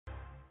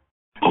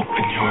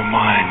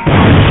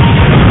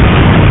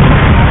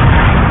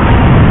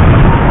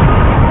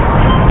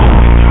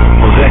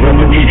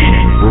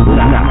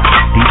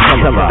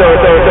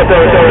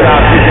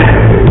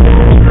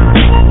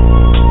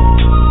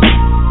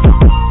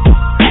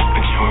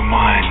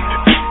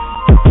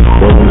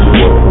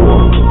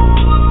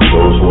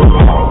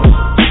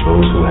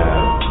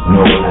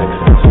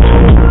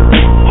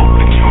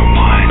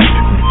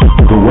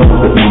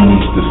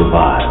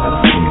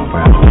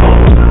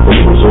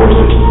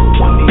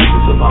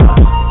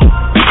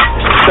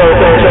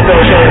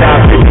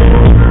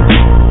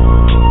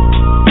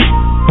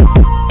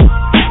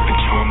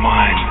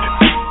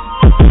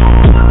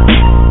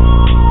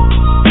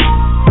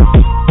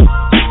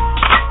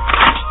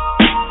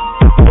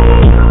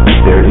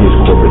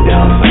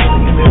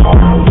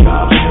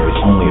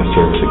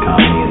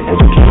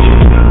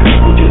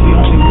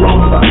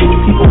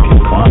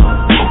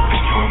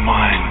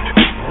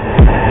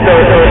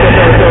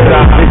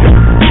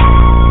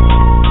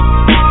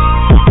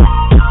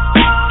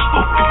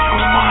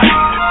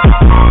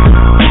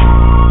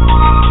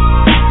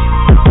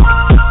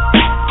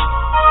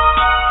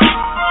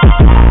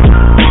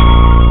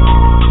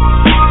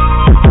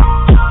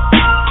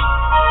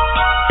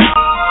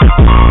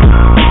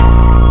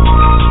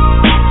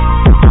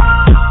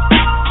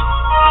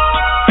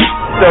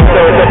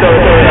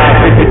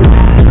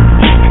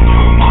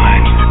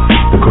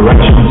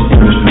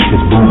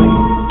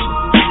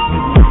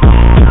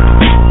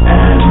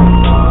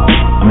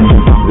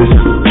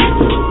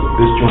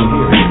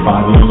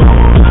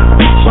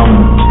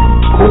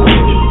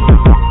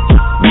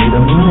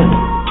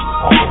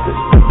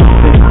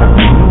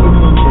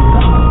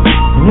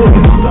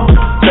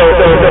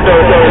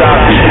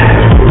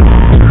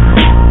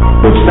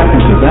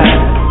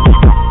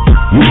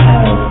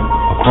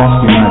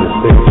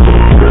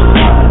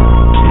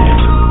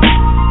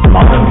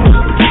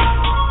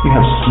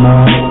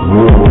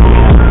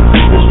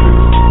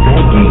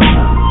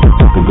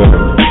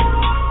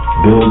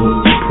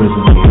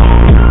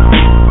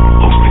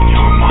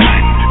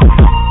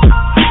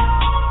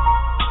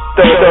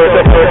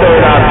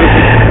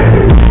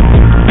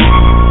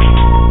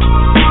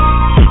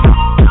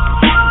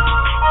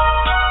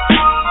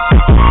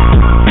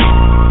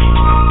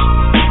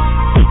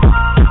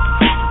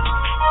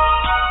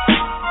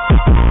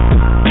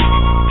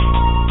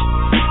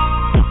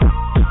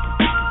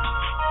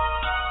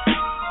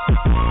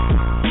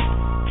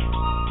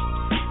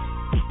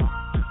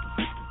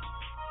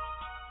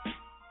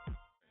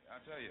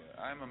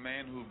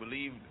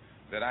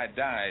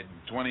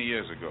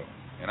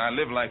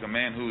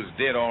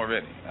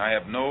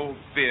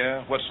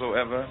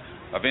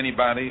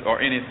Anybody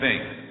or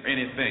anything.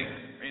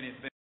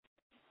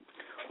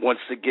 Once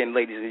again,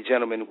 ladies and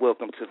gentlemen,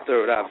 welcome to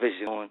Third Eye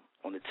Vision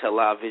on the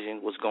television.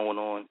 What's going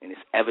on, and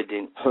it's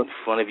evident in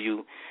front of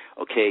you.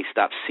 Okay,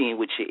 stop seeing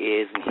with your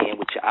ears and hearing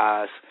with your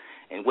eyes,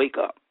 and wake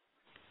up.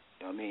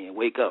 You know what I mean?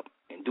 Wake up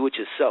and do it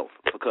yourself,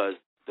 because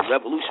the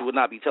revolution would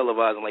not be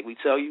televised. And like we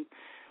tell you,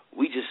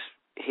 we just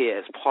here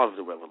as part of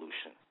the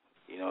revolution.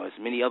 You know, there's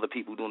many other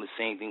people doing the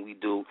same thing we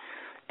do,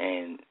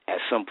 and at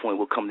some point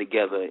we'll come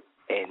together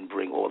and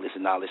bring all this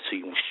knowledge to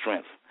you in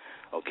strength,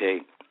 okay?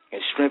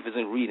 And strength is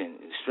in reading.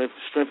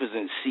 Strength is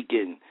in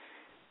seeking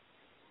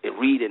and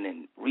reading,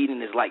 and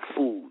reading is like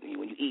food.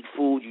 When you eat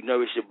food, you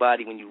nourish your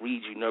body. When you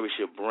read, you nourish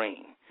your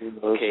brain.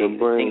 Okay, your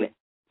brain.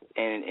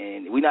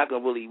 And we're not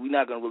gonna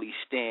really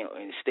stay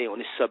on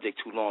this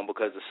subject too long,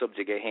 because the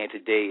subject at hand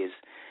today is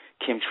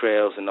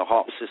chemtrails and the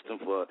H.A.A.R.P system.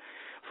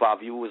 For our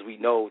viewers, we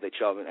know that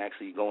y'all been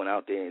actually going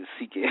out there and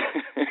seeking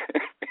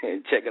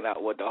and checking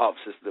out what the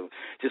H.A.A.R.P system,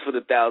 just for the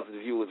 1,000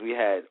 viewers we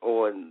had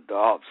on the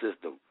H.A.A.R.P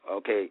system,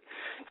 okay,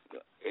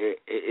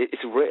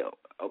 it's real,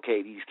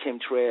 okay, these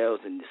chemtrails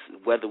and this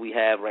weather we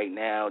have right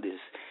now, this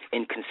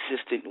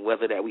inconsistent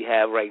weather that we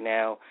have right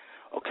now,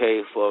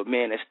 okay, for a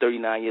man that's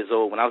 39 years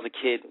old. When I was a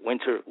kid,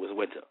 winter was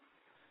winter.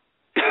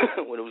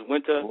 When it was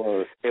winter,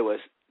 it was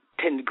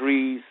 10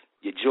 degrees,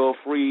 your jaw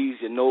freeze,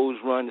 your nose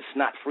run, the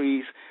snot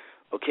freeze.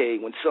 Okay,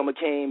 when summer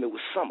came, it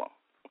was summer.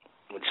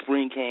 When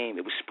spring came,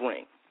 it was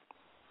spring.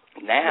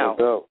 Now,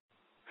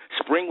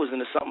 spring was in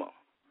the summer.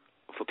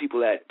 For people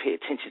that pay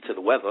attention to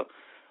the weather,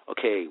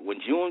 okay, when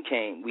June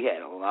came, we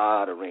had a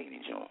lot of rain in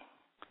June.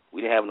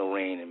 We didn't have no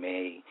rain in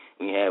May.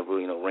 We didn't have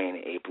really no rain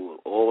in April.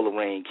 All the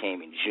rain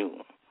came in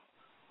June.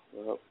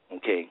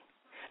 Okay?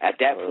 At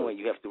that point,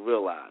 you have to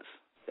realize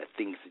that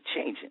things are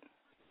changing.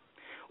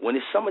 When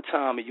it's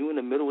summertime and you're in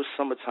the middle of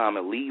summertime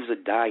and leaves are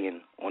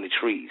dying on the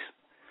trees,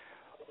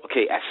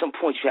 okay, at some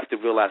point you have to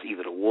realize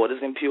either the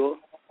water's impure,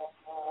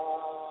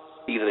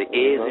 either the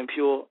air's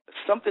impure.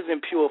 Something's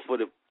impure for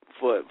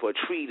a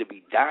tree to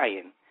be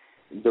dying.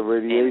 The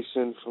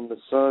radiation from the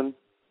sun.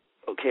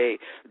 Okay,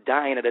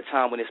 dying at a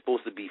time when it's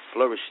supposed to be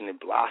flourishing and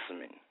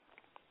blossoming.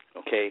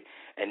 Okay,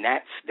 and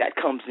that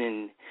comes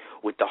in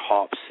with the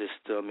H.A.A.R.P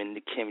system and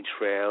the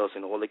chemtrails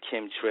and all the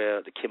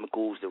chemtrails, the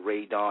chemicals, the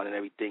radon and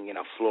everything, and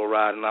our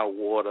fluoride in our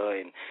water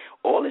and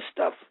all this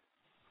stuff.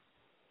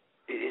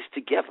 It is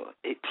together.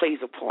 It plays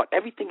a part.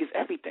 Everything is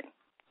everything.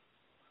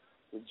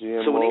 The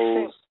GMOs. So when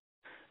they say,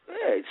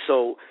 ahead.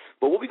 So,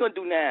 but what we're going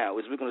to do now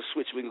is we're going to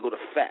switch. We're going to go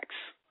to facts.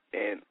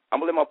 And I'm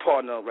going to let my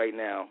partner right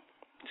now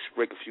just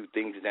break a few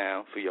things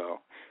down for y'all.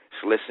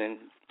 Just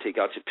listen, take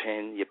out your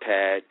pen, your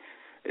pad.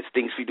 It's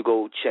things for you to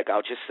go check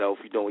out yourself.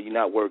 You know, when you're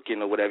not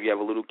working or whatever, you have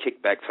a little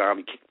kickback time,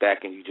 you kick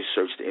back and you just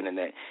search the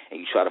internet and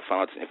you try to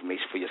find out some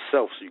information for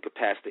yourself so you can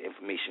pass the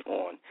information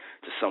on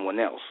to someone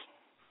else.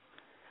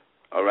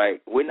 All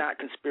right? We're not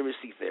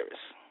conspiracy theorists.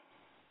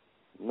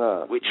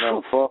 Nah. We're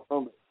truth.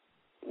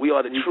 We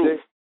are the we truth.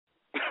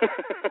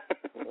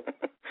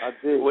 I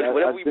did.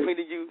 Whatever we bring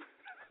to you,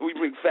 we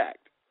bring fact.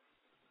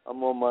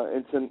 I'm on my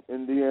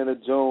Indiana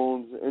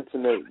Jones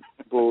internet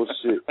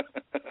bullshit.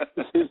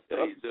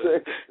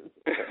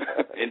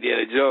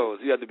 Indiana Jones.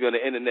 You have to be on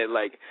the internet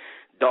like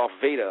Darth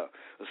Vader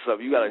or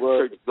something. You got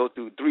to go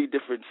through 3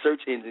 different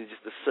search engines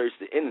just to search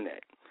the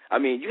internet. I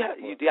mean, you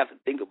have to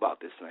think about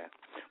this, man.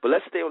 But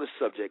let's stay on the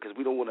subject because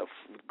we don't want to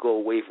go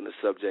away from the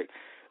subject.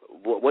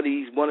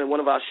 One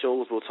of our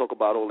shows, we'll talk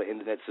about all the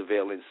internet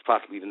surveillance,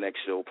 possibly the next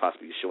show,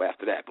 possibly the show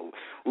after that. But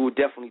we will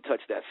definitely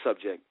touch that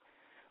subject.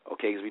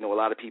 Okay, because we know a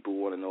lot of people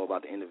want to know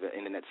about the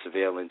internet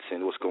surveillance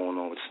and what's going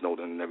on with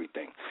Snowden and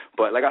everything.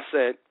 But like I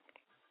said,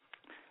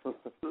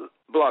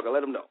 Blogger,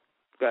 let them know.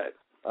 Go ahead.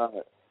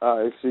 All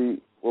right.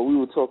 See, what we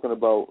were talking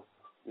about,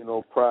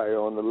 prior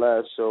on the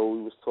last show,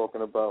 we was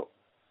talking about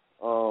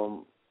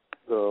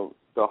the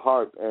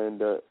H.A.A.R.P and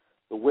the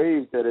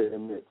waves that it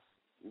emits.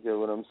 You get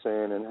what I'm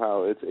saying, and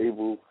how it's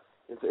able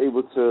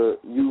to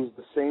use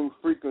the same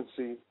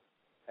frequency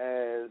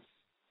as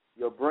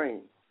your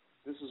brain.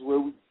 This is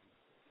where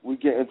we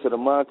get into the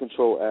mind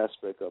control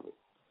aspect of it,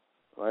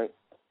 right?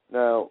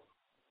 Now,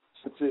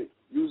 since it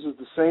uses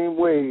the same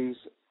waves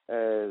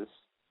as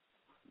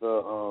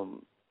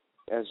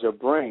your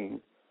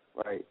brain,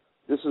 right?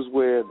 This is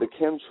where the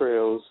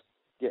chemtrails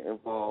get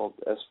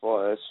involved as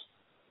far as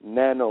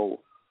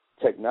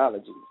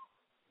nanotechnology.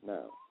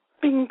 Now,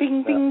 bing,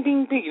 bing, bing,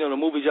 bing, bing. You know the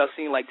movies y'all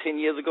seen like 10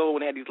 years ago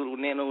when they had these little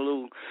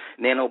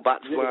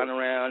nanobots flying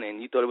around,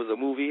 and you thought it was a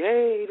movie.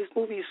 Hey, this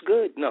movie is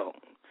good. No.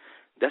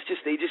 That's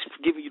just they just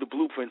giving you the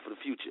blueprint for the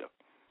future.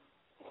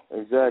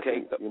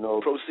 Exactly.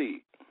 Okay,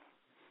 proceed.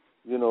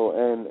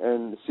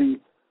 And see,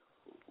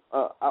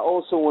 I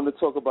also want to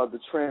talk about the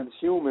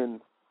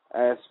transhuman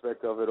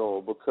aspect of it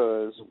all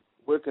because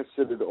we're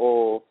considered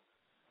all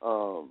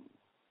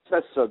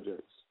test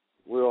subjects.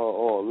 We're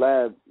all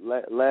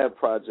lab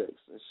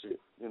projects and shit.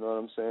 You know what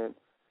I'm saying?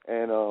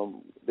 And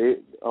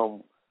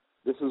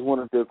this is one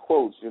of their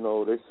quotes.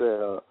 They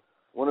said.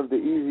 One of the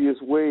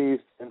easiest ways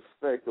to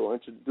infect or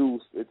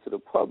introduce it to the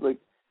public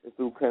is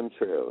through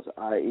chemtrails,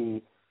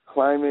 i.e.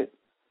 climate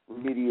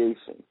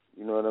remediation.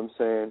 You know what I'm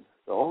saying?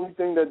 The only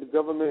thing that the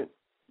government,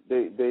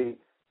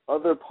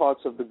 other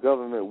parts of the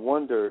government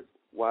wondered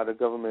why the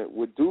government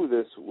would do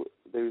this.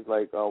 They was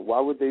like, why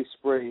would they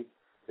spray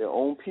their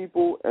own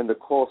people and the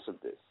cost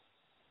of this,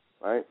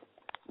 right?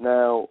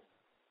 Now,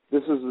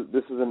 this is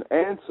an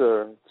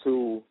answer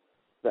to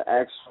the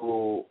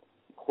actual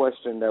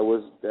question that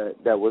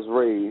was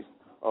raised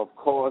of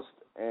cost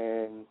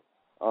and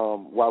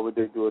why would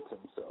they do it to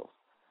themselves.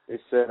 They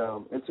said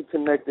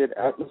interconnected,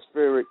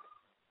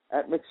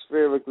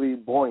 atmospherically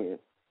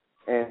buoyant,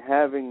 and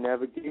having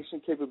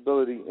navigation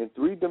capability in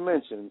 3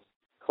 dimensions,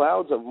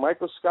 clouds of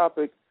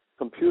microscopic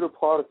computer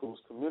particles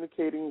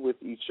communicating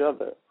with each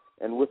other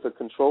and with a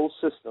control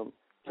system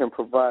can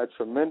provide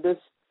tremendous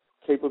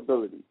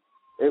capability.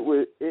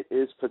 It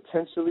is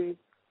potentially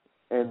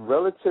and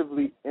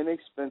relatively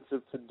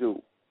inexpensive to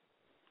do.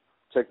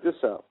 Check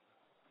this out.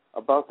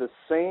 About the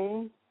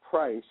same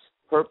price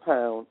per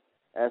pound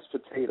as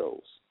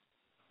potatoes.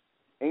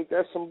 Ain't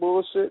that some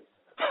bullshit?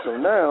 So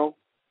now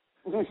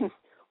this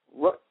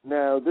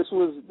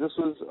was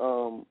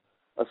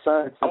a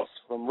scientist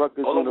from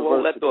Rutgers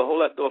University.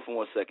 Hold that thought for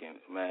 1 second,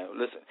 man.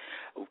 Listen,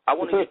 I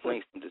want to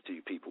explain something to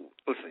you people.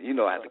 Listen,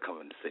 I have to come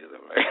in and say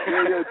that, right?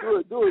 Yeah,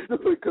 do it,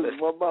 because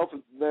my mouth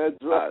is mad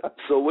dry.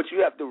 So what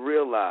you have to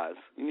realize,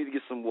 you need to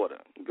get some water.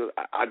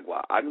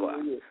 Agua.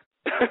 Yeah.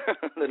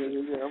 Listen,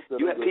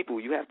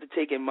 you have to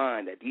take in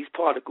mind that these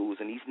particles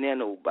and these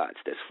nanobots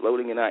that's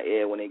floating in our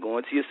air, when they go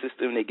into your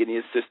system, they get in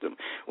your system.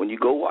 When you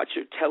go watch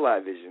your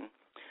television,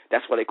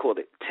 that's why they call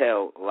it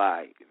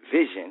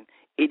television,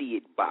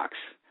 idiot box.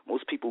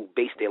 Most people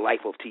base their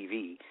life off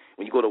TV.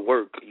 When you go to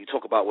work, you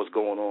talk about what's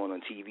going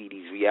on TV,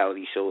 these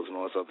reality shows and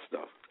all this other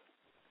stuff.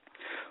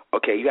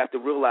 Okay, you have to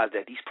realize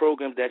that these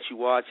programs that you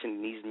watch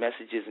and these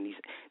messages and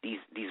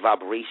these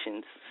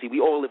vibrations, see, we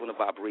all live on a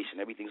vibration.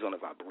 Everything's on a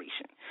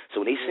vibration. So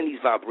when they send these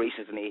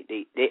vibrations and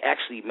they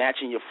actually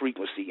matching your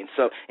frequency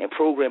and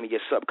programming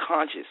your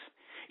subconscious,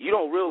 you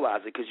don't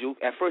realize it because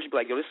at first you'll be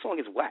like, yo, this song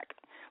is whack.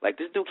 Like,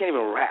 this dude can't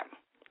even rap.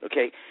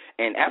 Okay,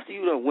 and after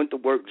you done went to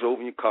work, drove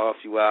in your car a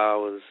few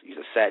hours, you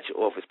just sat at your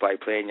office, probably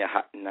playing your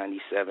Hot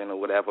 97 or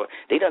whatever,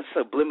 they done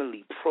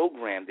subliminally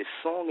programmed this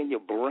song in your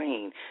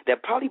brain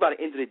that probably by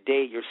the end of the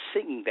day you're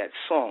singing that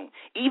song,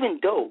 even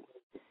though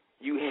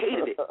you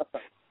hated it.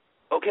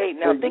 Okay,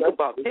 now think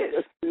about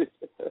this.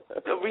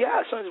 The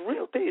reality, son, is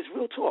real thing. It's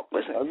real talk.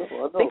 Listen, I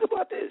know. Think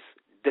about this.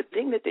 the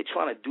thing that they're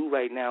trying to do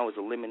right now is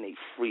eliminate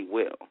free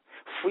will.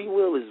 Free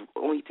will is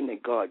the only thing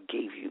that God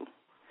gave you,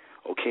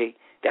 okay?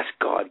 That's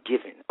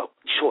God-given, a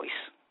choice,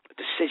 a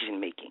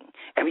decision-making.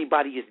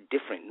 Everybody is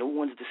different. No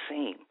one's the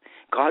same.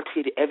 God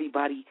created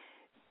everybody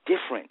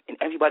different, and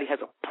everybody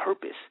has a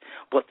purpose.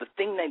 But the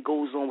thing that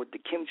goes on with the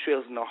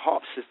chemtrails and the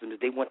H.A.A.R.P system is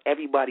they want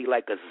everybody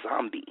like a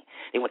zombie.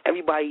 They want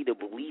everybody to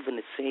believe in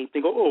the same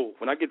thing. Oh,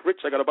 when I get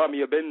rich, I got to buy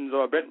me a Benz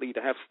or a Bentley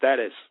to have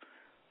status.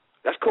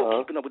 That's called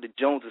keeping up with the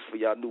Joneses for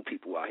y'all new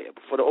people out here.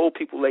 But for the old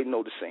people, they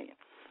know the saying.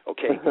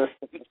 Okay? I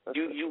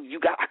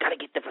got to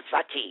get the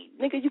Versace.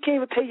 Nigga, you can't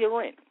even pay your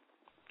rent.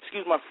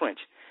 Excuse my French.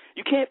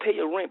 You can't pay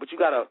your rent, but you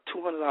got a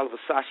 $200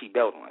 Versace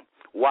belt on.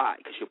 Why?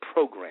 Because you're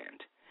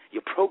programmed.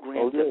 You're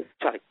programmed to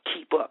try to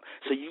keep up.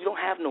 So you don't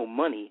have no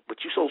money,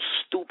 but you're so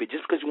stupid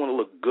just because you want to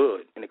look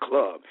good in the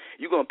club.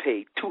 You're going to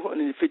pay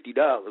 $250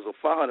 or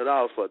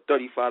 $500 for a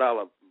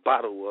 $35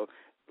 bottle of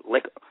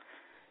liquor.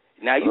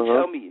 Now you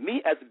tell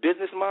me as a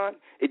businessman,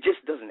 it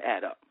just doesn't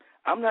add up.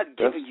 I'm not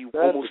giving you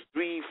almost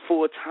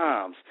 3-4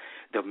 times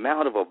the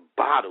amount of a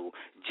bottle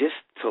just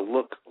to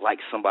look like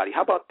somebody.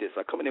 How about this?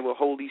 I come in there with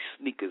holy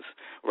sneakers,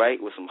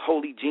 right, with some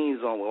holy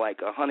jeans on with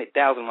like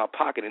 100,000 in my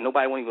pocket, and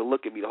nobody won't even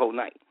look at me the whole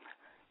night.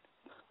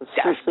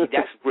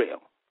 That's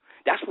real.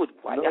 That's what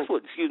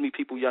excuse me,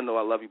 people, y'all know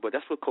I love you, but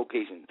that's what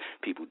Caucasian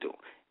people do.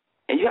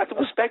 And you have to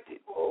respect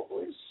it.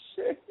 Holy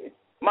shit.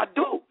 My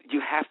dude,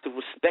 you have to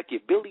respect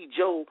it. Billy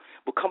Joe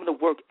would come to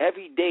work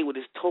every day with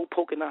his toe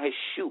poking out his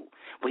shoe.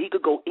 But he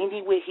could go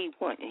anywhere he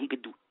want, and he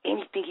could do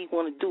anything he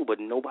want to do, but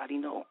nobody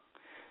know.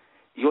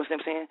 You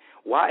understand what I'm saying?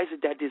 Why is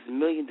it that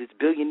there's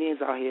billionaires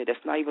out here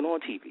that's not even on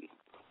TV?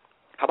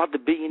 How about the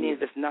billionaires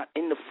that's not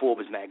in the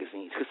Forbes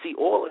magazines? Because, see,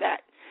 all of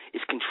that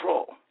is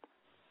control.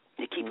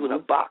 They keep you in a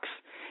box.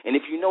 And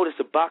if you notice,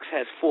 the box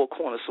has 4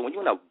 corners. So when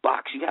you're in a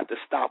box, you have to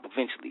stop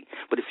eventually.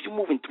 But if you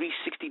move in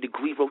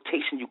 360-degree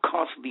rotation, you're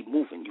constantly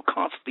moving. You're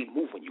constantly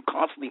moving. You're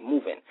constantly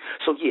moving.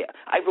 So, yeah,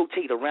 I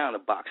rotate around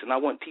the box, and I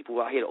want people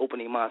out here to open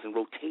their minds and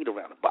rotate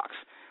around the box,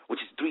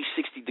 which is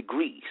 360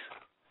 degrees.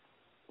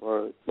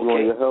 All right. You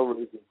on your hell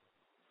raising?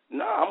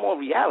 No, I'm on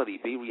reality,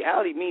 B.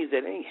 Reality means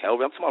that it ain't hell.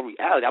 I'm talking about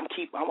reality. I'm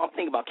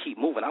thinking about keep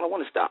moving. I don't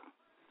want to stop.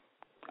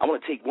 I want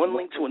to take one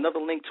link to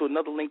another link to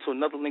another link to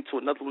another link to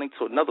another link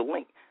to another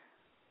link.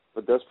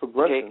 But that's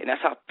progression. Okay, and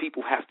that's how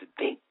people have to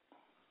think.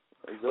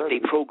 Exactly. But they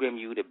program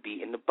you to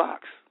be in the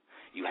box.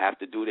 You have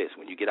to do this.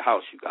 When you get a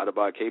house, you got to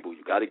buy cable.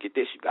 You got to get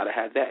this. You got to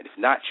have that. If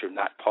not, you're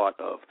not part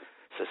of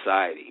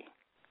society.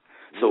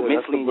 So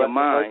mentally in your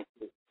mind,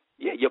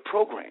 you're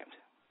programmed.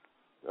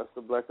 That's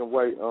the black and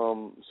white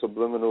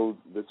subliminal,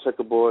 the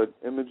checkerboard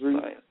imagery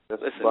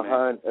that's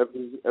behind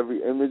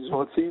every image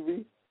on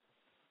TV.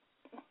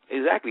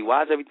 Exactly.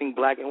 Why is everything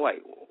black and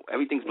white?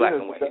 Everything's black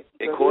and white.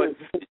 In court,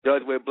 the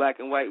judge wear black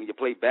and white. When you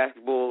play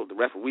basketball, the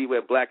referee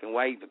wear black and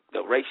white.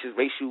 The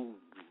racial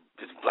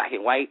is black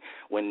and white.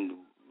 When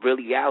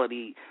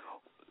reality,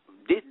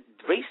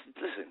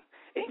 listen,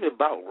 it ain't even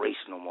about race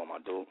no more, my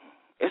dude.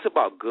 It's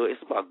about good.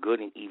 It's about good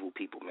and evil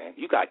people, man.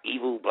 You got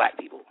evil black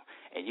people,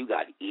 and you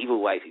got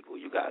evil white people.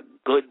 You got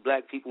good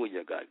black people, and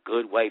you got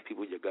good white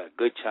people. You got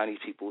good Chinese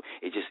people.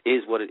 It just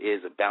is what it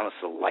is, a balance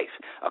of life.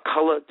 A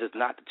color does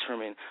not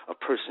determine a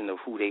person of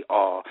who they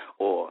are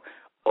or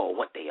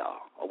what they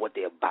are or what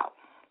they're about.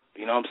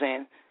 You know what I'm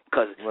saying?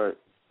 Because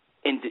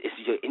it's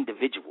your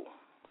individual.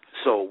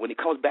 So when it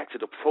comes back to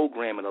the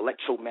program and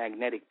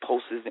electromagnetic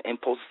pulses and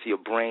impulses to your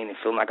brain and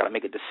feeling I got to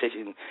make a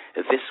decision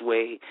this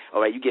way,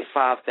 all right, you get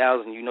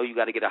 $5,000, you know you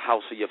got to get a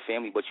house for your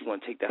family, but you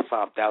want to take that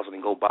 $5,000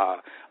 and go buy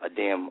a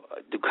damn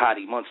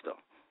Ducati Monster.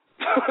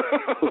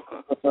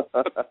 Because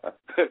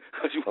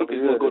you want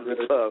to go to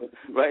the club,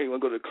 right? You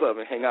want to go to the club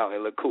and hang out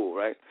and look cool,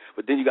 right?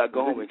 But then you got to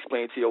go home and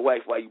explain to your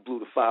wife why you blew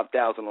the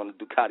 $5,000 on the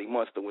Ducati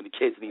Monster when the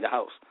kids need a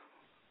house.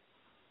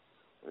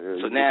 Yeah,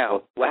 so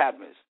now, what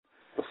happens?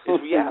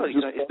 It's reality,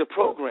 son. It's the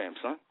program,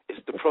 son.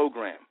 It's the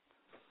program.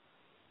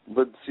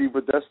 But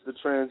that's the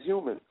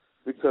transhuman,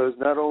 because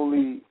not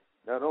only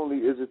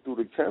is it through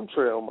the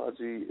chemtrail, my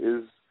G,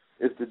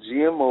 it's the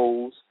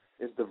GMOs,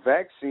 it's the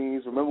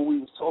vaccines. Remember we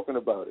was talking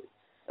about it.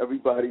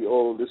 Everybody,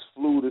 this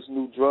flu, this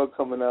new drug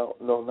coming out.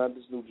 No, not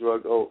this new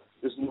drug.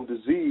 This new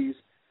disease.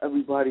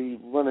 Everybody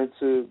running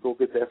to go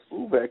get that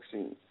flu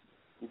vaccine.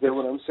 You get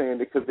what I'm saying?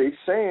 Because they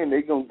saying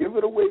they're going to give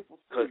it away.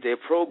 Because they're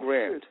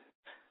programmed.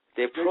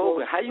 They're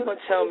programmed. How you going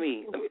to tell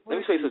me? Let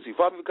me say something to you.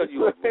 Before I cut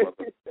you off,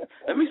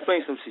 let me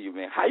explain something to you,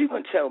 man. How you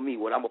going to tell me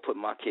what I'm going to put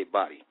in my kid's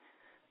body?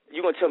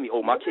 You're going to tell me,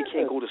 my kid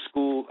can't go to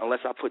school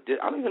unless I put this.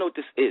 I don't even know what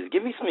this is.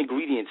 Give me some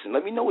ingredients and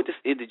let me know what this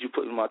is that you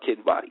put in my kid's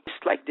body.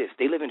 It's like this.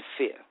 They live in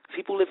fear.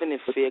 People living in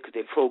fear because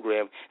they're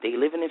programmed. They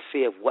living in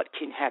fear of what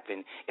can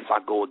happen if I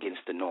go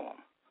against the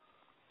norm.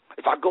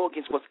 If I go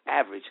against what's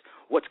average,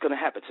 what's going to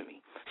happen to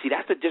me? See,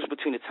 that's the difference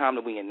between the time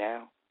that we're in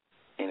now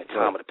and the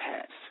time of the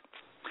past.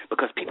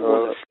 Because people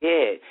wasn't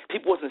scared.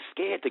 People wasn't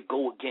scared to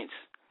go against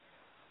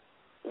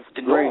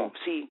the norm.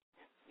 See,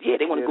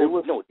 they want to go.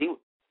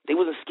 They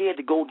wasn't scared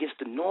to go against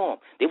the norm.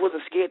 They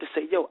wasn't scared to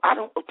say, yo, I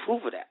don't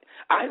approve of that.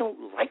 I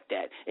don't like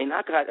that, and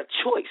I got a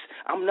choice.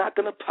 I'm not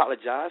going to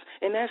apologize,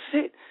 and that's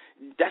it.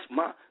 That's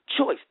my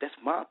choice. That's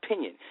my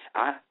opinion.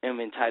 I am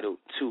entitled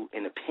to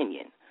an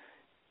opinion.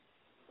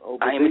 Oh,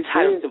 I am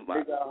entitled to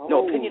my...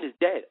 No, opinion is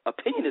dead.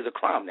 Opinion is a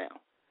crime now.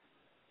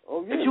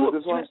 Oh, yeah, if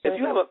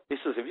you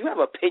have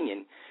an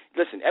opinion,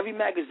 listen, every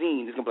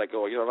magazine is going to be like,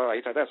 oh, you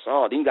know, that's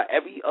all. Then you got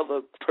every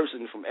other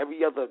person from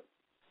every other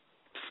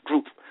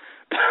group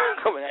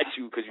coming at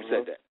you because you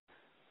said that.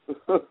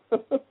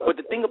 But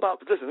the thing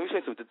about, listen, let me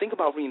say something. The thing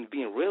about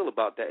being real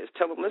about that is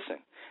tell them, listen,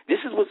 this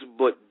is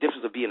what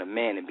difference of being a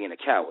man and being a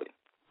coward.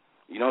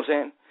 You know what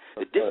I'm saying?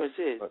 The difference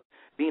is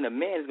being a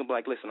man is going to be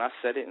like, listen, I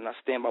said it and I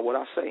stand by what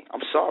I say.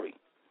 I'm sorry.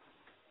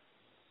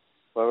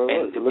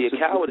 And to be a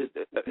coward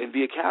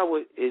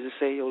is to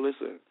say, yo,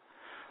 listen,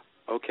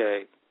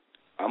 okay,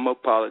 I'm going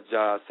to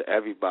apologize to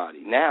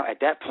everybody. Now,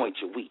 at that point,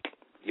 you're weak.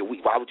 You're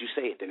weak. Why would you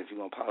say it then if you're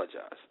going to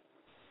apologize?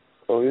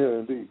 Oh, yeah,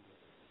 indeed.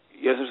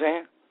 You know what I'm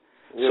saying?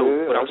 Yeah, so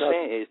what I'm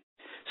saying is,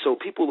 so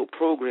people are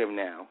programmed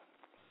now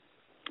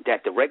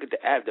that the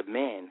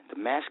man, the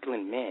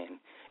masculine man,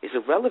 is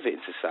irrelevant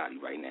in society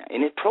right now.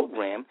 And it's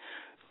programmed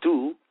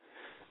through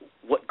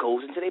what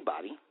goes into their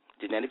body,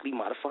 genetically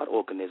modified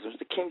organisms,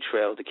 the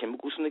chemtrails, the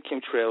chemicals from the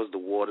chemtrails, the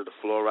water, the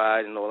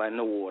fluoride and all that in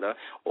the water.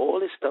 All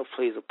this stuff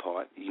plays a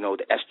part. You know,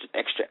 the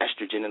extra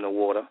estrogen in the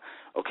water,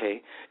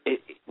 okay?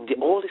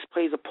 All this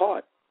plays a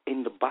part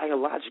in the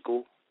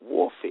biological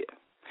warfare.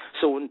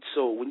 So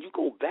when you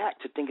go back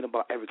to thinking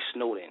about Eric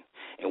Snowden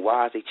and why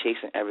are they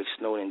chasing Eric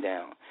Snowden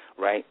down,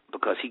 right?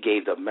 Because he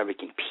gave the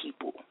American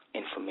people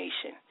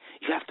information.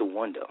 You have to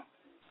wonder,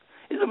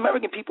 is the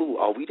American people,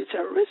 are we the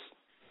terrorists?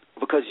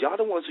 Because y'all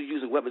the ones who are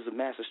using weapons of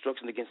mass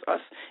destruction against us,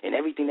 and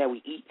everything that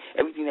we eat,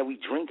 everything that we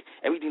drink,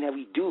 everything that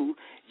we do,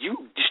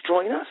 you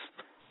destroying us.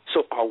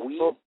 So are we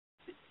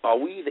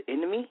the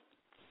enemy?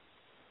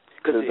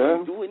 Because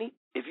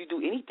if you do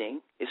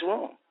anything, it's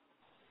wrong.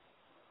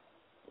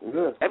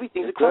 Yeah.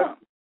 Everything's a crime.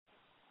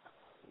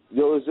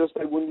 Yo, it's just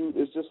like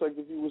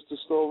if you was to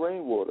store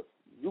rainwater.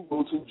 You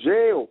go to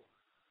jail.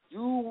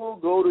 You will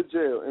go to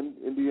jail.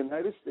 In the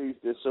United States,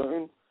 there's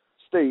certain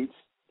states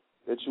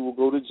that you will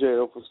go to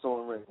jail for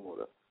storing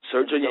rainwater.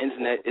 Search on your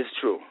internet, it's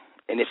true.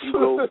 And if you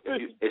go,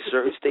 in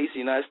certain states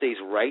in the United States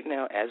right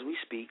now, as we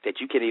speak, that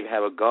you can't even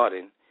have a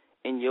garden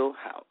in your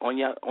house, on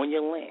your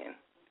land.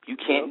 You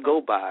can't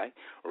go buy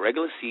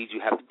regular seeds.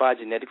 You have to buy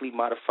genetically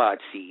modified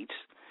seeds.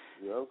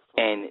 Yep.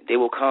 And they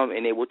will come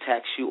and they will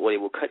tax you or they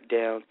will cut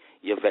down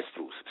your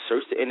vegetables.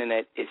 Search the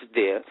internet. It's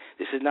there.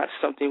 This is not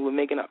something we're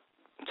making up.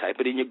 Type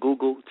it in your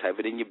Google, type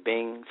it in your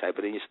Bing, type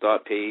it in your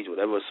start page,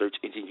 whatever search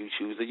engine you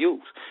choose to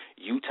use.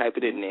 You type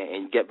it in there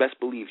and best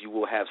believe you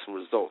will have some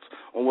results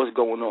on what's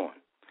going on.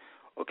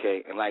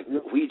 Okay? And like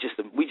we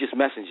just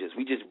messengers.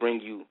 We just bring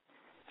you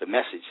the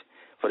message.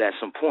 But at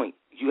some point,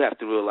 you have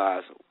to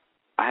realize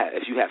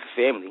if you have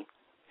family,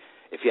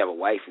 if you have a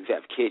wife, if you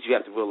have kids, you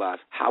have to realize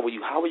how are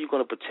you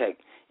going to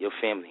protect your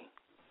family?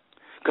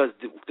 Because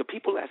the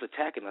people that's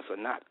attacking us are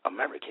not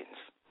Americans.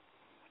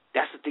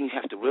 That's the thing you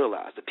have to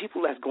realize. The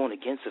people that's going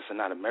against us are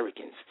not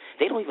Americans.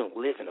 They don't even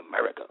live in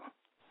America.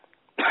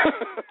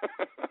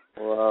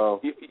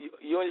 Wow.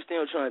 You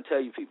understand what I'm trying to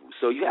tell you people.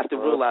 So you have to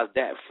realize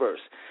that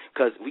first.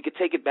 Because we could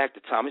take it back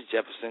to Thomas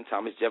Jefferson.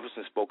 Thomas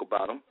Jefferson spoke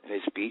about him in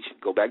his speech.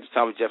 Go back to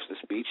Thomas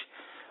Jefferson's speech.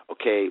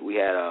 Okay, we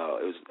had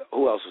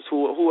who else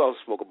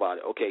spoke about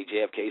it? Okay,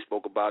 JFK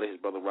spoke about it. His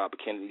brother Robert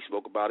Kennedy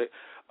spoke about it.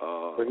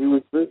 But he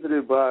was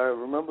visited by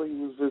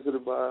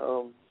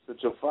the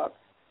Jaffa.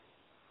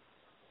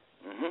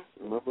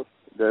 Mm-hmm. Remember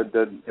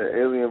that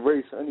alien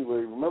race?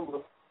 Anyway, remember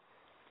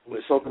we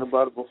were talking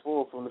about it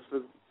before from the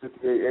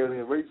 58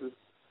 alien races.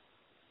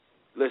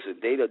 Listen,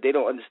 they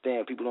don't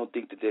understand. People don't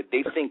think that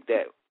they think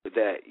that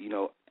you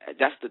know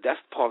that's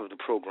part of the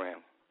program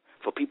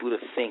for people to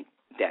think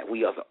that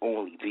we are the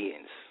only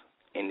beings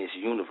in this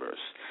universe.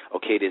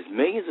 Okay, there's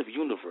millions of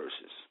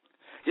universes.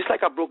 Just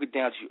like I broke it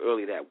down to you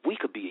earlier, that we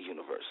could be a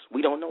universe.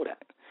 We don't know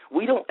that.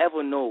 We don't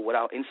ever know what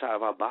our inside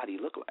of our body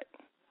look like.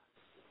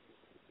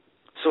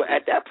 So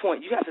at that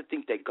point, you have to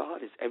think that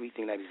God is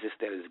everything that exists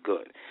that is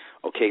good.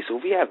 Okay, so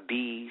if we have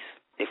bees,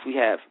 if we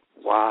have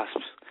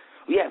wasps,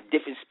 we have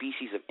different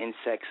species of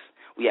insects,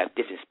 we have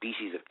different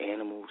species of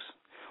animals.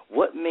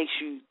 What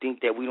makes you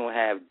think that we don't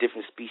have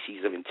different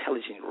species of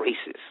intelligent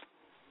races?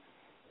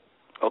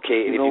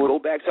 Okay, and if you go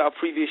back to our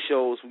previous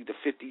shows, the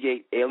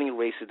 58 alien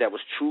races, that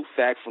was true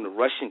fact from the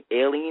Russian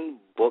alien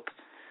book.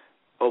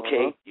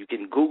 Okay, you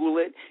can Google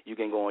it, you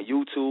can go on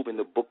YouTube, and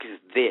the book is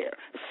there.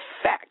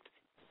 Fact.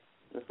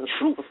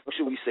 Truth,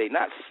 should we say,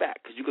 not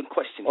fact, because you can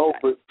question that.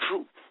 But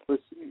truth.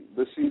 But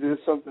see, there's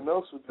something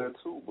else with that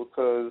too,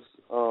 because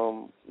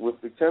with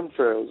the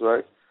chemtrails,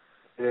 right?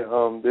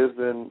 There's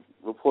been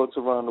reports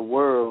around the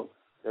world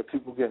that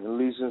people getting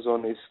lesions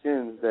on their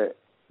skins that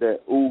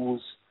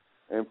ooze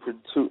and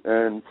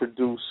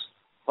produce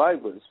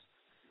fibers.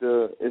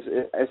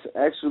 It's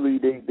actually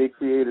they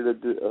created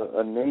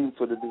a name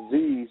for the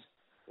disease.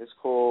 It's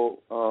called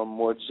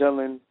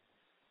Morgellon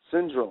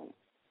syndrome.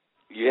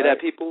 You hear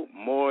that, people?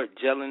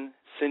 Morgellon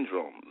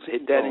syndrome.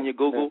 Hit that in your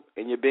Google,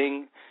 in your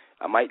Bing.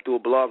 I might do a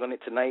blog on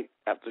it tonight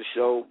after the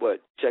show,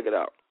 but check it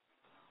out.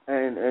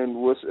 And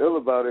what's ill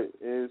about it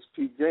is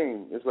peep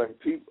game. It's like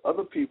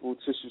other people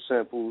tissue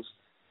samples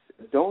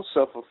that don't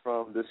suffer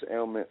from this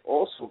ailment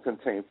also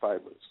contain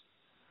fibers,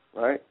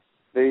 right?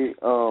 They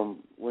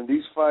when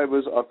these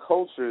fibers are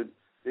cultured,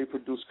 they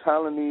produce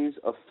colonies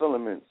of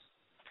filaments.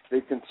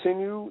 They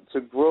continue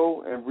to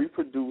grow and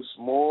reproduce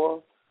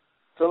more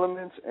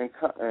filaments and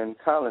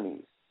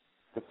colonies.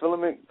 The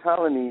filament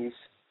colonies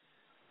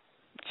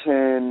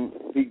can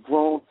be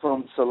grown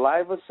from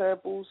saliva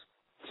samples,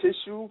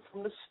 tissue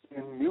from the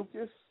skin,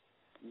 mucus,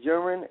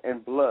 urine,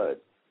 and blood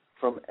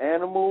from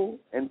animal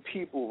and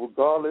people,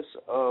 regardless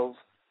of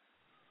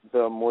the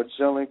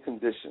Morgellon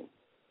condition.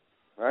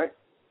 Right?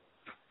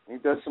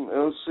 Ain't that some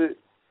ill shit?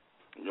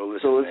 No,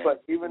 so it's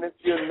like even if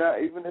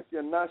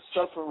you're not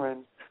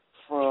suffering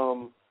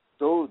from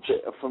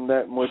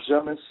that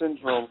Morgellon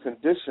syndrome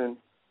condition,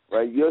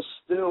 right? You're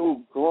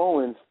still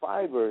growing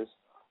fibers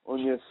on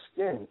your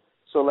skin.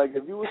 So like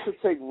if you were to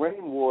take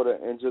rainwater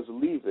and just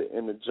leave it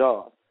in a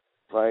jar,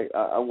 right?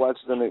 I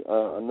watched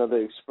another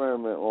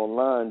experiment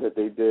online that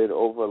they did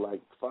over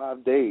like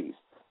 5 days.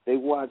 They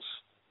watched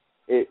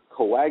it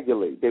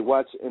coagulate. They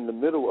watched in the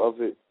middle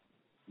of it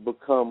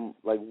become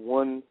like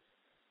one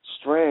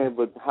strand,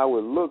 but how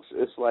it looks,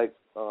 it's like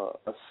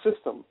a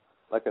system,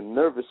 like a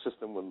nervous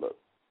system would look,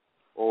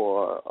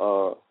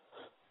 or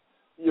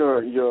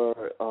your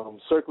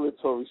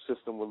circulatory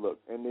system would look.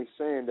 And they're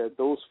saying that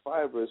those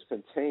fibers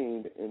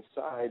contained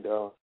inside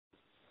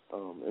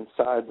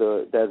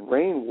that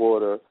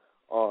rainwater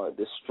are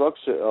the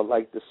structure, are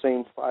like the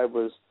same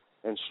fibers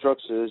and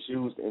structures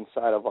used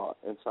inside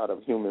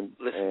of human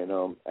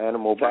and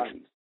animal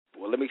bodies.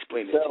 Well, let me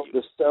explain it to you.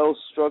 The cell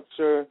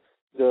structure,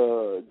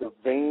 the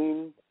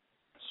vein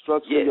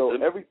structure,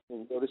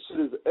 everything. This shit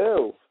is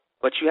ill.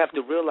 But you have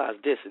to realize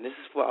this, and this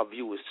is for our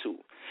viewers too.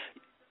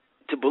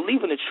 To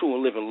believe in the true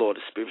and living Lord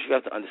of Spirits, you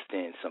have to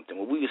understand something.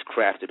 When we was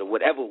crafted, or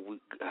whatever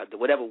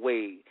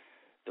way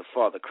the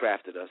Father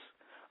crafted us,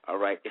 all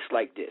right, it's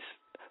like this.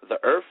 The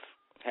earth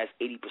has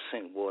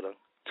 80% water,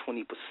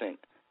 20%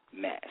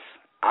 mass.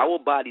 Our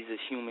bodies as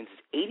humans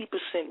is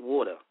 80%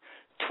 water,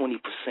 20%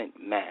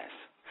 mass.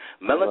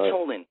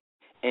 Melatonin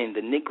in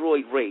the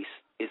Negroid race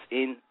is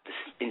in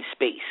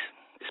space.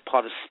 It's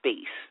part of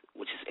space,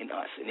 which is in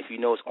us. And if you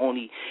know,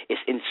 melatonin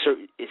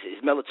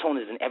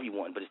is in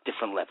everyone, but it's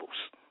different levels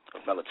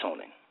of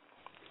melatonin.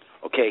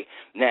 Okay,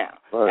 now,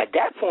 at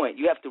that point,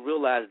 you have to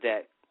realize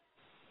that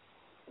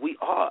we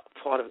are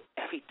part of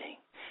everything.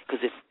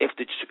 Because if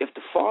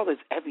the Father is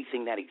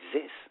everything that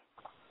exists,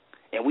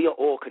 and we are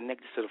all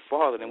connected to the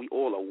Father, then we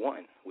all are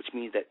one, which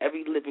means that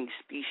every living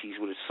species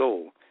with a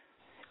soul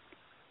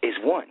is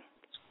one.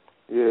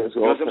 Yeah,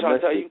 you know what I'm trying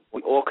to tell you?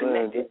 We're all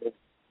connected.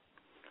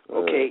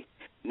 Okay,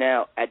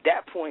 now, at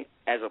that point,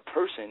 as a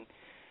person,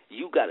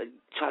 you got to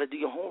try to do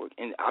your homework.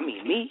 And, I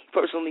mean, me,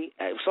 personally,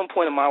 at some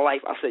point in my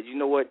life, I said, you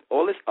know what,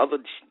 all this other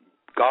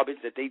garbage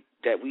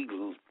that we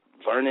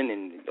learning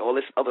and all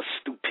this other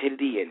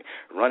stupidity and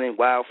running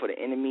wild for the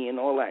enemy and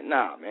all that,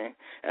 nah, man.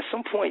 At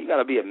some point, you got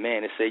to be a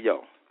man and say,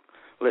 yo,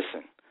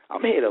 listen,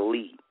 I'm here to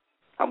lead.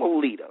 I'm a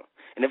leader.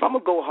 And if I'm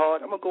going to go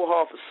hard, I'm going to go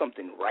hard for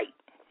something right,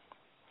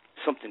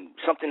 something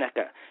that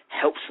can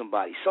help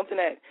somebody, something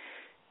that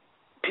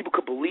people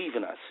could believe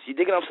in us. You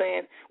dig what I'm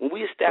saying? When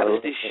we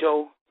established this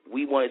show,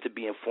 we wanted to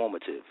be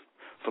informative.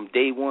 From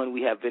day one,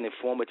 we have been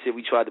informative.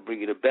 We tried to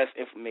bring you the best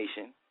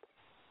information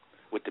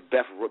with the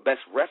best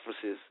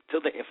references to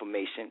the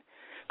information.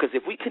 Because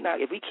if we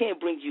can't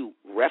bring you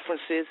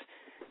references,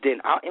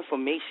 then our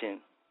information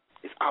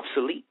is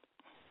obsolete.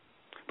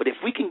 But if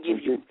we can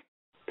give you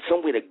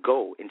somewhere to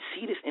go and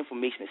see this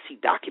information and see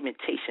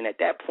documentation, at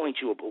that point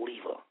you're a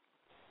believer.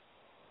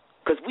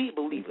 Because we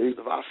believe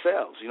of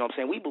ourselves, you know what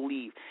I'm saying? We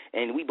believe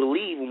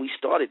when we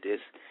started this,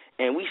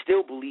 and we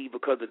still believe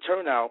because the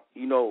turnout,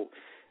 you know,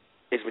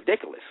 is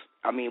ridiculous.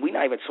 I mean, we're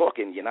not even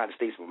talking United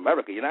States of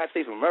America. United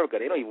States of America,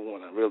 they don't even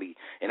want to really,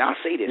 and I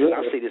say this, and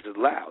I say this as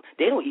loud,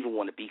 they don't even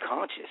want to be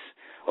conscious,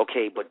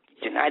 okay? But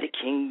United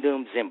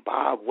Kingdom,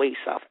 Zimbabwe,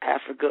 South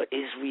Africa,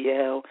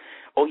 Israel,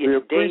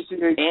 today,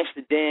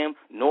 Amsterdam,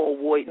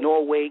 Norway,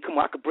 come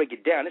on, I could break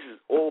it down. This is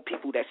all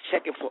people that's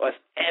checking for us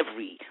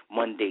every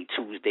Monday,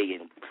 Tuesday,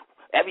 and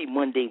every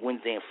Monday,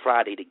 Wednesday, and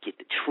Friday to get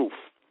the truth.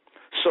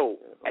 So,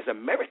 as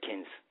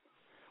Americans,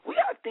 we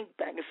got to think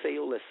back and say,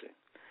 listen,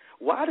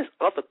 why does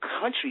other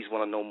countries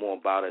want to know more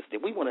about us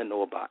than we want to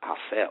know about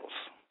ourselves?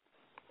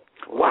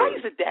 Why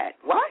is it that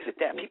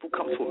people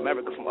come to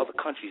America from other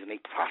countries and they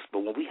prosper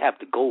when we have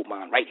the gold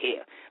mine right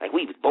here? Like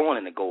we was born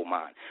in the gold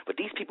mine. But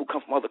these people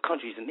come from other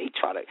countries and they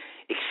try to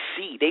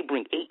exceed. They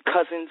bring 8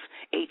 cousins,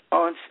 8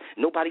 aunts.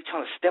 Nobody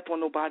trying to step on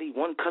nobody.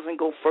 One cousin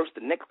go first,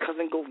 the next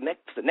cousin go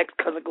next, the next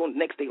cousin go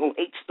next. They own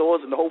 8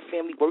 stores and the whole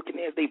family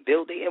working there as they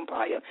build their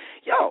empire.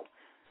 Yo,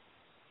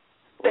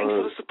 thanks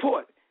for the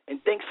support. And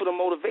thanks for the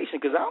motivation,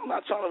 because I'm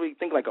not trying to really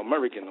think like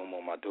American no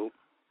more, my dude.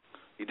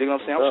 You dig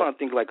what I'm saying? I'm trying to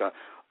think like a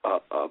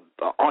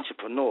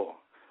entrepreneur,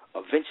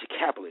 a venture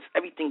capitalist.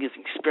 Everything is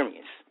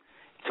experience.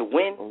 To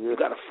win, you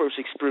got to first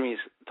experience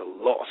the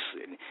loss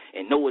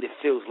and know what it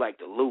feels like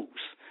to lose.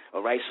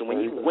 All right? So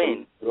when you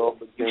win, you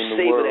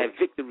savor that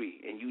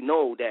victory, and you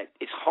know that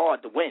it's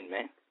hard to win,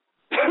 man.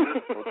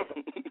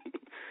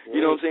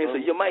 You know what I'm saying? So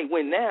you might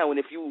win now, and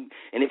if you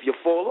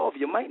fall off,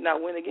 you might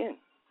not win again.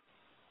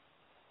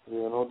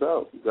 Yeah, no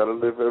doubt. You got to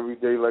live every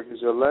day like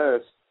it's your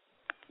last.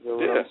 You know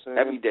what I'm saying?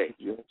 Every day.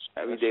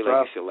 Every day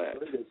like it's your last.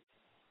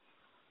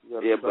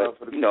 Yeah, but,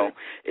 you know,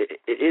 it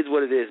is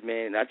what it is,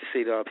 man. I just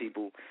say to our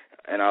people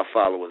and our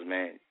followers,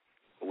 man,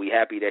 we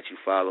happy that you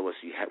follow us.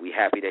 We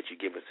happy that you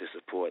give us the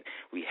support.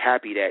 We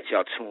happy that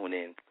y'all tune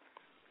in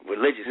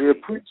religiously. We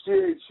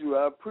appreciate you.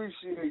 I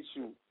appreciate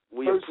you.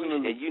 We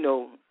appreciate, and, you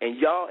know, and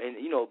y'all, and,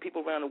 you know,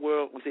 people around the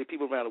world, we say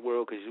people around the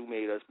world because you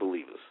made us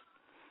believers.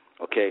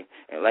 Okay?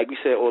 And like we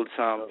say all the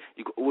time,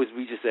 you can always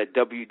reach us at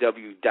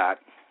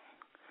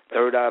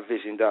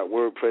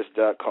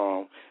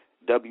www.thirdeye.wordpress.com,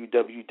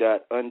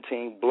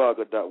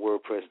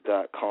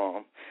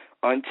 www.untamedblogger.wordpress.com,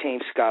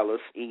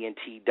 untamedscholars,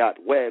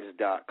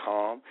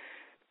 ent.webs.com,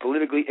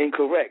 politically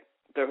incorrect,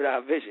 Third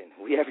Eye Vision,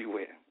 we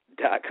everywhere,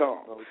 .com.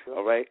 Okay.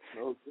 All right?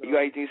 Okay. You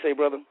got anything to say,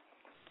 brother?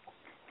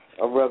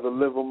 I'd rather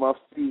live on my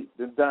feet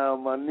than die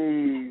on my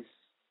knees.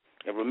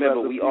 And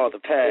remember, we are the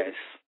past.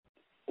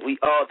 We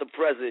are the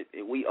present,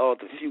 and we are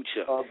the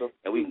future.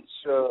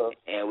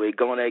 And we're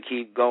going to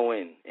keep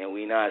going, and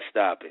we're not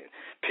stopping.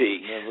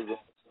 Peace. Never going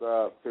to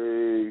stop.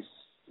 Peace.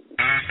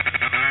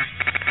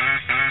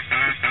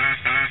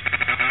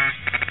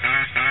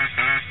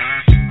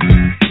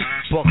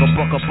 Bucka.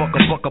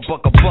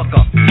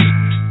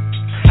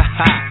 Ha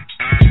ha.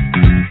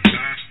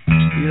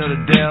 You know the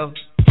deal.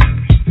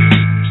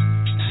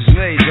 This is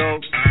me,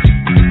 dog.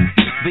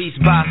 Beats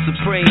by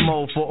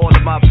Supremo for all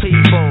of my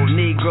people,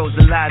 Negroes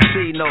and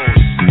Latinos,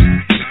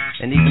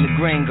 and even the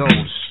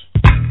gringos.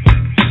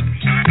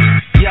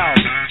 Yo,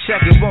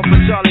 check it, 1 for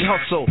Charlie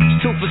Hustle,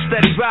 2 for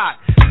Steady Rock,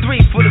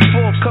 3 for the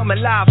forthcoming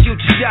live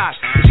future shot.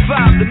 It's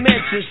 5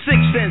 dimensions, 6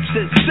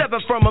 senses,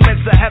 7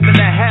 firmaments of heaven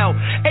and hell,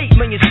 8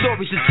 million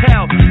stories to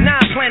tell,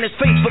 9 planets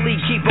faithfully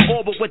keep an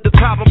orbit with the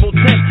probable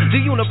tenth. The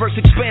universe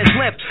expands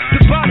length.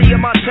 The body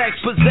of my text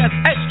possess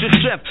extra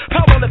strength.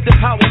 Powerlifting,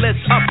 powerless,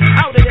 up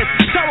out of this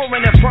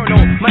towering inferno.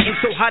 My ink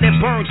so hot it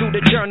burned through the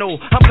journal.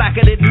 I'm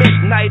blacker than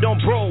midnight on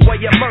Broadway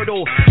at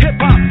Myrtle.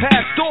 Hip hop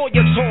past all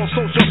your tall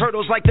social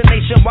hurdles like the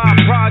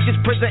nationwide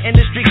projects, prison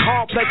industry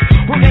complex.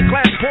 Working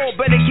class poor,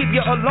 better keep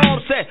your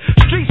alarm set.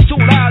 Streets too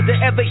loud to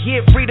ever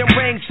hear freedom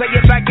ring. Say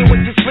it back in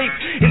when you sleep.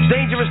 It's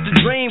dangerous to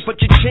dream, but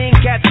your chin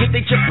cats get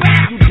they chip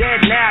back. You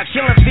dead now.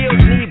 Killing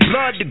fields need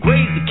blood to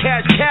graze the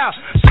cash cow.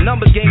 It's a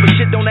numbers game, but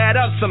shit don't add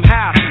up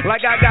somehow.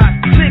 Like I got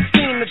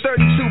 16 to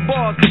 32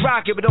 bars to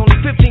rock it, but only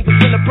 15%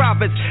 of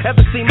profits.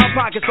 Ever seen my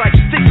pockets like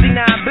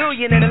 69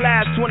 billion in the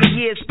last 20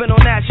 years spent on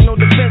national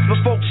defense,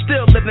 but folks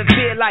still live in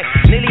fear like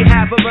nearly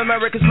half of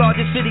America's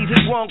largest cities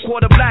is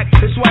 1/4 black.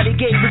 That's why they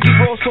gave Ricky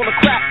Ross all the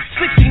crap.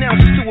 16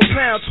 ounces to a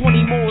pound,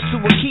 20 more to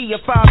a key. A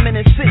 5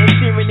 minutes sitting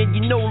staring and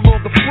you no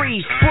longer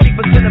free.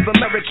 40% of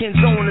Americans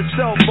own a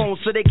cell phone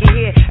so they can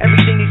hear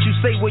everything that you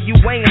say when you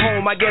ain't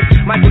home. I guess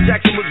Michael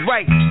Jackson was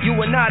right.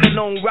 You are not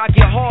alone. Rock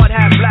your hard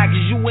hat black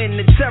as you in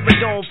the terror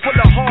dome full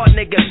of hard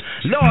niggas,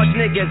 large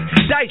niggas,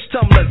 dice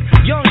tumblers,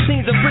 young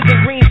teens in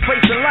prison greens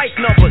facing life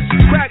numbers,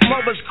 crack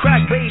mothers,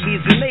 crack babies,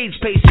 and AIDS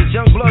patients.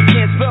 Young blood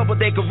can't spell, but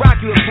they can rock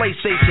you a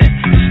PlayStation.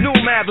 This new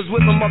math is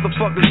whipping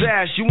motherfuckers'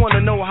 ass. You wanna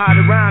know how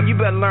to rhyme? You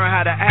better learn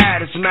how to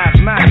add. It's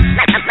mathematics.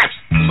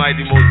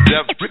 Mighty Most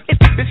Def.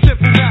 It's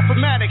simple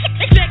mathematics.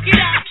 Check it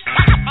out.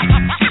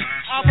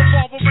 I'll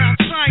revolve around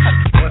China.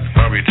 What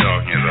are we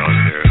talking about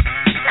here?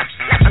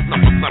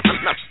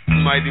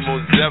 Mighty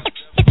Most Def.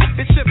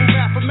 It's simple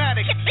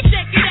mathematics.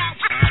 Check it out.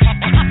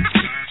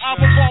 I'll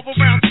revolve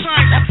around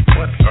China.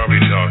 What are we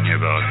talking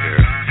about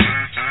here?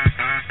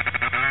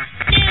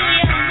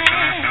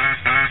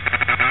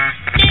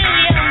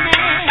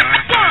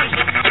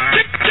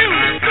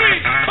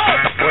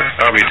 What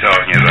are we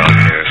talking about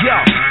here? Yo,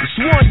 it's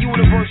one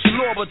universal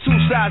law, but 2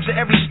 sides to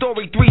every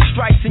story. 3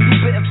 strikes and you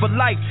bitten for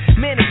life.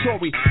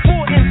 Mandatory.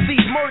 4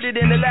 MCs murdered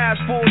in the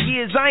last 4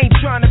 years. I ain't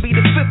trying to be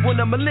the 5th when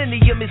the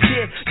millennium is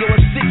here. Yo,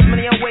 it's 6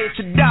 million ways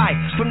to die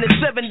from the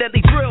 7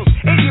 deadly thrills.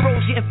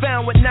 8-year-olds getting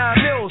found with 9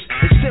 mils.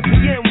 It's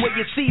simply in where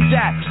you see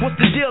that. What's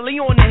the deal? They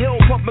on the hill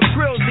pumping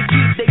grills to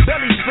keep their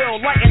bellies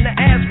filled. Lighting the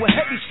ass with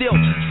heavy steel.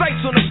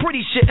 Sights on the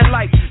pretty shit in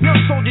life. Young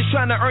soldiers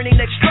trying to earn their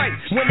next strike.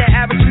 When the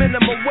average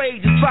minimum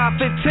wage is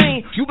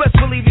 $5.15, you best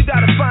believe you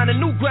gotta find a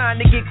new grind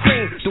to get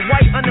cream. The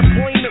white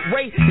unemployment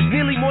rate is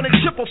nearly more than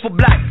triple for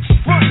black. So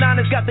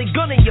frontliners got their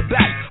gun in your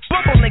back.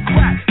 Bubbling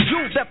crack,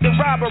 jewels theft and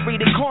robbery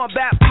to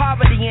combat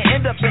poverty and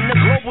end up in the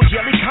global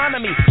jail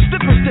economy.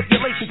 Stiffer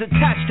stipulations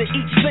attached to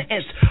each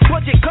sentence.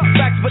 Budget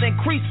cutbacks but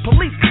increased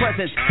police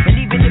presence. And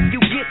even if you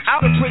get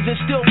out of prison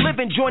still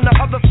living, join the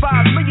other 5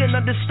 million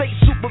under state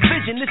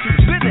supervision. This is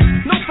business.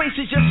 No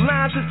faces, just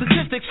lines and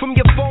statistics from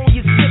your phone,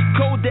 your zip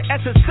code, the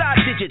SSI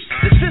digits.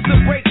 The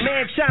system break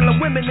man, child, and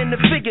women in the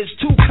figures.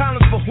 2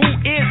 columns for who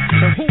is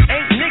and who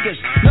ain't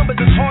niggas. Numbers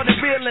is hard and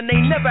real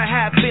feeling they never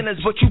had feelings,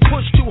 but you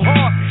push too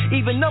hard,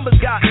 even numbers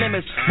got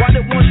limits. Why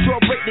did one straw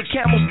break the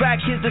camel's back?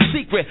 Here's the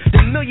secret.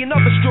 The million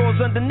other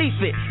straws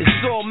underneath it.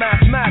 It's all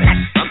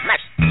mathematics.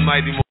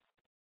 Might be more.